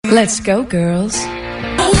Let's go, girls. Who run the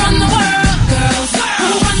world, girls? Who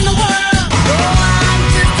run the world? Oh, I'm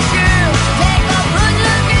just a girl. Take a good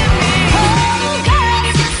look at me. Oh,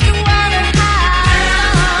 girls just wanna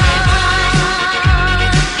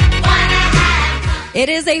have. It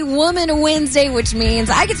is a Woman Wednesday, which means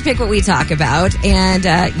I get to pick what we talk about. And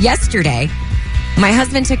yesterday, my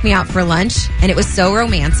husband took me out for lunch, and it was so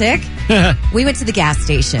romantic. We went to the gas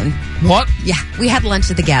station. What? Yeah, we had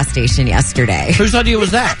lunch at the gas station yesterday. Whose idea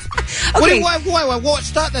was that? Okay. What?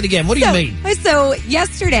 Start that again. What do you mean? So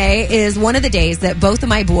yesterday is one of the days that both of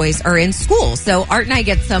my boys are in school. So Art and I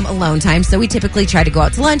get some alone time. So we typically try to go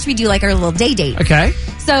out to lunch. We do like our little day date. Okay.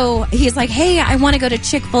 So he's like, hey, I want to go to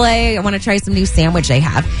Chick-fil-A. I want to try some new sandwich they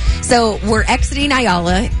have. So we're exiting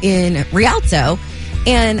Ayala in Rialto.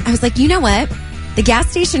 And I was like, you know what? The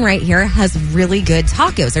gas station right here has really good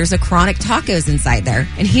tacos. There's a Chronic Tacos inside there.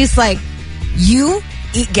 And he's like, you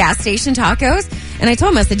eat gas station tacos? And I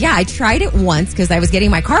told him, I said, yeah, I tried it once because I was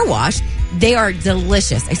getting my car washed. They are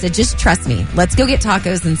delicious. I said, just trust me. Let's go get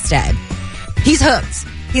tacos instead. He's hooked.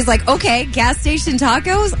 He's like, okay, gas station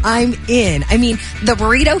tacos, I'm in. I mean, the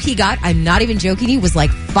burrito he got, I'm not even joking, he was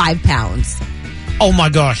like 5 pounds. Oh, my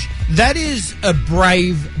gosh. That is a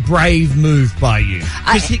brave move by you.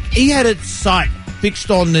 Because he had its sight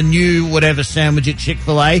fixed on the new whatever sandwich at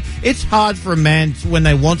Chick-fil-A. It's hard for a man when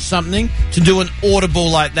they want something to do an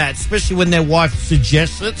audible like that, especially when their wife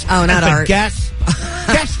suggests it. Oh, not Art. Gas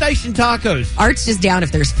station tacos. Art's just down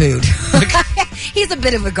if there's food. He's a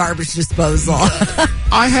bit of a garbage disposal.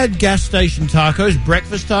 I had gas station tacos,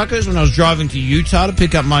 breakfast tacos, when I was driving to Utah to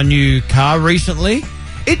pick up my new car recently.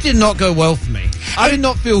 It did not go well for me. I did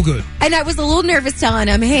not feel good. And I was a little nervous telling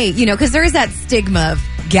him, hey, because there is that stigma of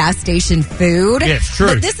gas station food. Yeah, it's true.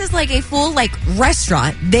 But this is like a full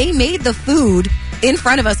restaurant. They made the food in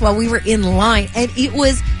front of us while we were in line, and it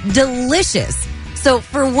was delicious. So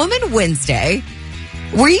for Woman Wednesday,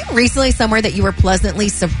 were you recently somewhere that you were pleasantly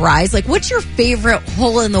surprised? Like, what's your favorite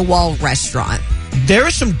hole-in-the-wall restaurant? There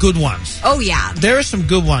are some good ones. Oh, yeah. There are some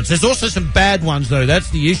good ones. There's also some bad ones, though. That's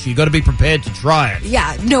the issue. You got to be prepared to try it.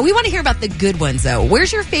 Yeah. No, we want to hear about the good ones, though.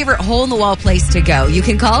 Where's your favorite hole-in-the-wall place to go? You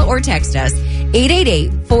can call or text us,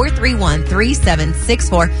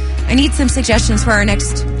 888-431-3764. I need some suggestions for our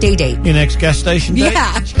next day date. Your next gas station date?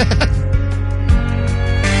 Yeah.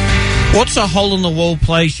 What's a hole-in-the-wall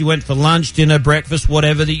place you went for lunch, dinner, breakfast,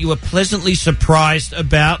 whatever, that you were pleasantly surprised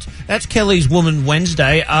about? That's Kelly's Woman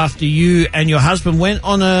Wednesday after you and your husband went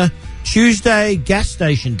on a Tuesday gas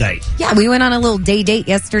station date. Yeah, we went on a little day date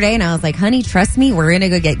yesterday, and I was like, honey, trust me, we're going to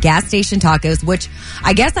go get gas station tacos, which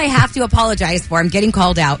I guess I have to apologize for. I'm getting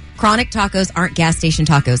called out. Chronic Tacos aren't gas station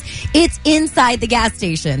tacos. It's inside the gas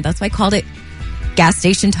station. That's why I called it gas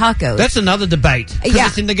station tacos. That's another debate. Because Yeah.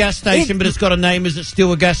 it's in the gas station, but it's got a name. Is it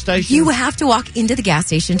still a gas station? You have to walk into the gas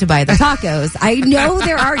station to buy the tacos. I know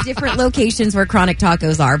there are different locations where Chronic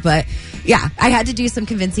Tacos are, but yeah, I had to do some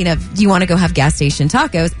convincing of, do you want to go have gas station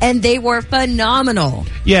tacos? And they were phenomenal.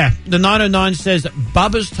 Yeah, the 909 says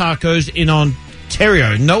Bubba's Tacos in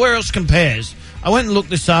Ontario. Nowhere else compares. I went and looked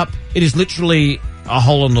this up. It is literally a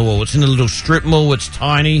hole in the wall. It's in a little strip mall. It's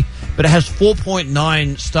tiny, but it has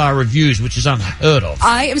 4.9 star reviews, which is unheard of.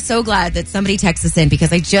 I am so glad that somebody texted us in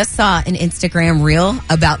because I just saw an Instagram reel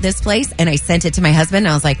about this place and I sent it to my husband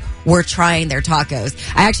and I was like, we're trying their tacos.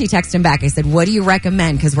 I actually texted him back. I said, what do you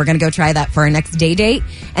recommend? Because we're going to go try that for our next day date.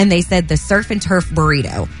 And they said the surf and turf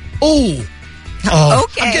burrito. Oh,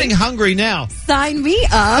 okay. I'm getting hungry now. Sign me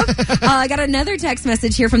up. I got another text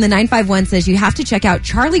message here from the 951 says you have to check out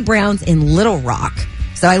Charlie Brown's in Little Rock.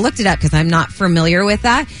 So I looked it up because I'm not familiar with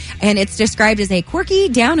that. And it's described as a quirky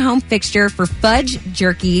down-home fixture for fudge,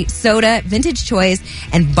 jerky, soda, vintage toys,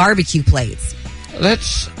 and barbecue plates.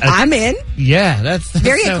 I'm in. Yeah, that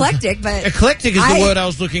Very sounds eclectic, but eclectic is the word I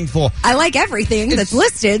was looking for. I like everything that's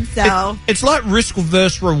listed, so It's like risk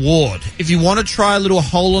versus reward. If you want to try a little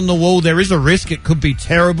hole in the wall, there is a risk. It could be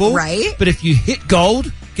terrible. Right. But if you hit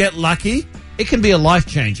gold, get lucky, it can be a life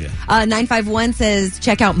changer. 951 says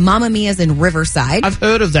check out Mamma Mia's in Riverside. I've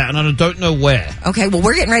heard of that, and I don't know where. Okay, well,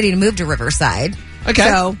 we're getting ready to move to Riverside. Okay.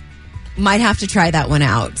 So might have to try that one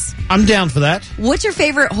out. I'm down for that. What's your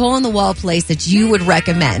favorite hole-in-the-wall place that you would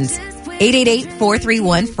recommend?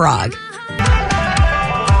 888-431-FROG.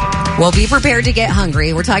 Well, be prepared to get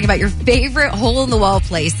hungry. We're talking about your favorite hole-in-the-wall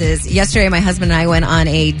places. Yesterday, my husband and I went on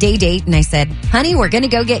a day date, and I said, honey, we're going to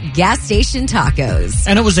go get gas station tacos.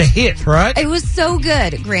 And it was a hit, right? It was so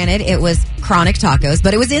good. Granted, it was Chronic Tacos,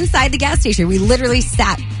 but it was inside the gas station. We literally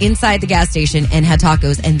sat inside the gas station and had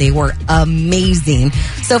tacos, and they were amazing.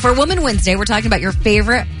 So for Woman Wednesday, we're talking about your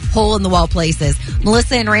favorite hole-in-the-wall places.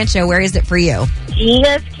 Melissa in Rancho, where is it for you?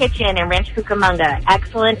 Gina's Kitchen in Rancho Cucamonga.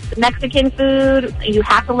 Excellent Mexican food. You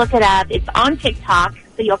have to look it up. It's on TikTok,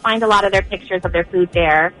 so you'll find a lot of their pictures of their food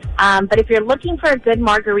there. But if you're looking for a good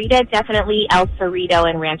margarita, definitely El Cerrito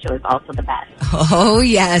in Rancho is also the best. Oh,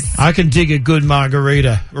 yes. I can dig a good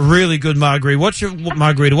margarita. A really good margarita. What's your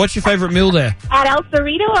favorite meal there? At El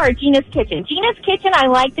Cerrito or Gina's Kitchen? Gina's Kitchen, I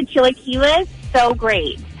like the chilaquiles. So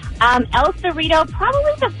great. El Cerrito,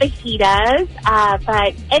 probably the fajitas,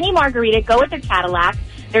 but any margarita, go with their Cadillac.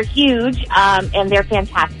 They're huge, and they're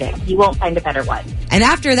fantastic. You won't find a better one. And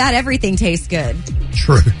after that, everything tastes good.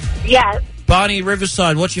 True. Yes. Barney,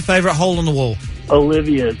 Riverside, what's your favorite hole in the wall?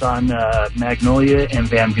 Olivia's on Magnolia and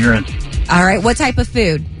Van Buren. All right, what type of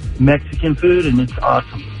food? Mexican food, and it's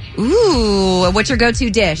awesome. Ooh, what's your go-to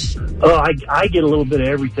dish? Oh, I get a little bit of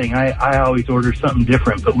everything. I always order something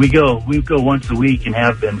different, but we go once a week and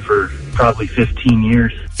have been for probably 15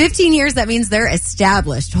 years. 15 years, that means they're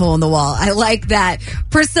established hole in the wall. I like that.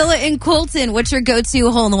 Priscilla in Colton, what's your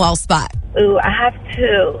go-to hole in the wall spot? Ooh, I have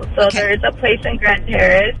two. So there's a place in Grand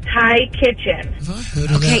Terrace, Thai Kitchen. Have I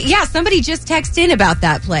heard of that? Yeah, somebody just texted in about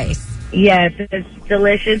that place. Yes, it's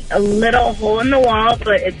delicious. A little hole in the wall,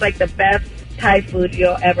 but it's like the best Thai food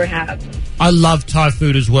you'll ever have. I love Thai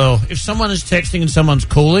food as well. If someone is texting and someone's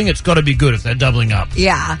calling, it's got to be good if they're doubling up.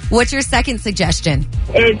 Yeah. What's your second suggestion?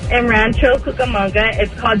 It's in Rancho Cucamonga.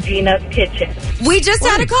 It's called Gina's Kitchen. We just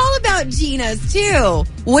had a call about Gina's, too.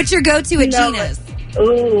 What's your go-to at Gina's?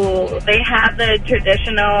 Ooh, they have the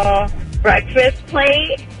traditional breakfast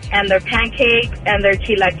plate and their pancakes and their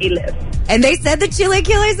chilaquiles. And they said the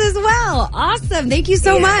chilaquiles as well. Awesome. Thank you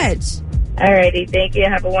so much. Alrighty, thank you.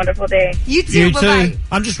 Have a wonderful day. You too. You Bye-bye. too.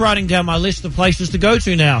 I'm just writing down my list of places to go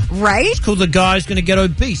to now. Right? It's called the Guy's Gonna Get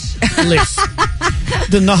Obese list.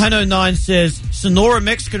 The 909 says, Sonora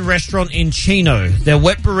Mexican restaurant in Chino. Their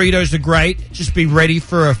wet burritos are great. Just be ready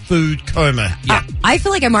for a food coma. Yeah. I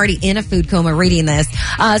feel like I'm already in a food coma reading this.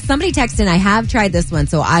 Somebody texted in, I have tried this one,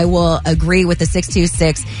 so I will agree with the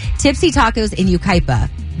 626. Tipsy Tacos in Yucaipa.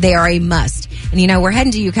 They are a must. And, we're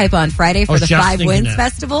heading to Yucaipa on Friday for the Five Winds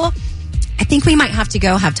Festival. I think we might have to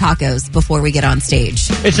go have tacos before we get on stage.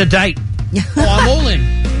 It's a date. I'm all in.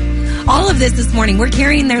 All of this morning, we're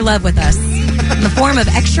carrying their love with us in the form of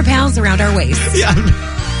extra pounds around our waist. Yeah.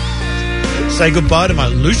 Say goodbye to my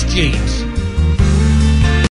loose jeans.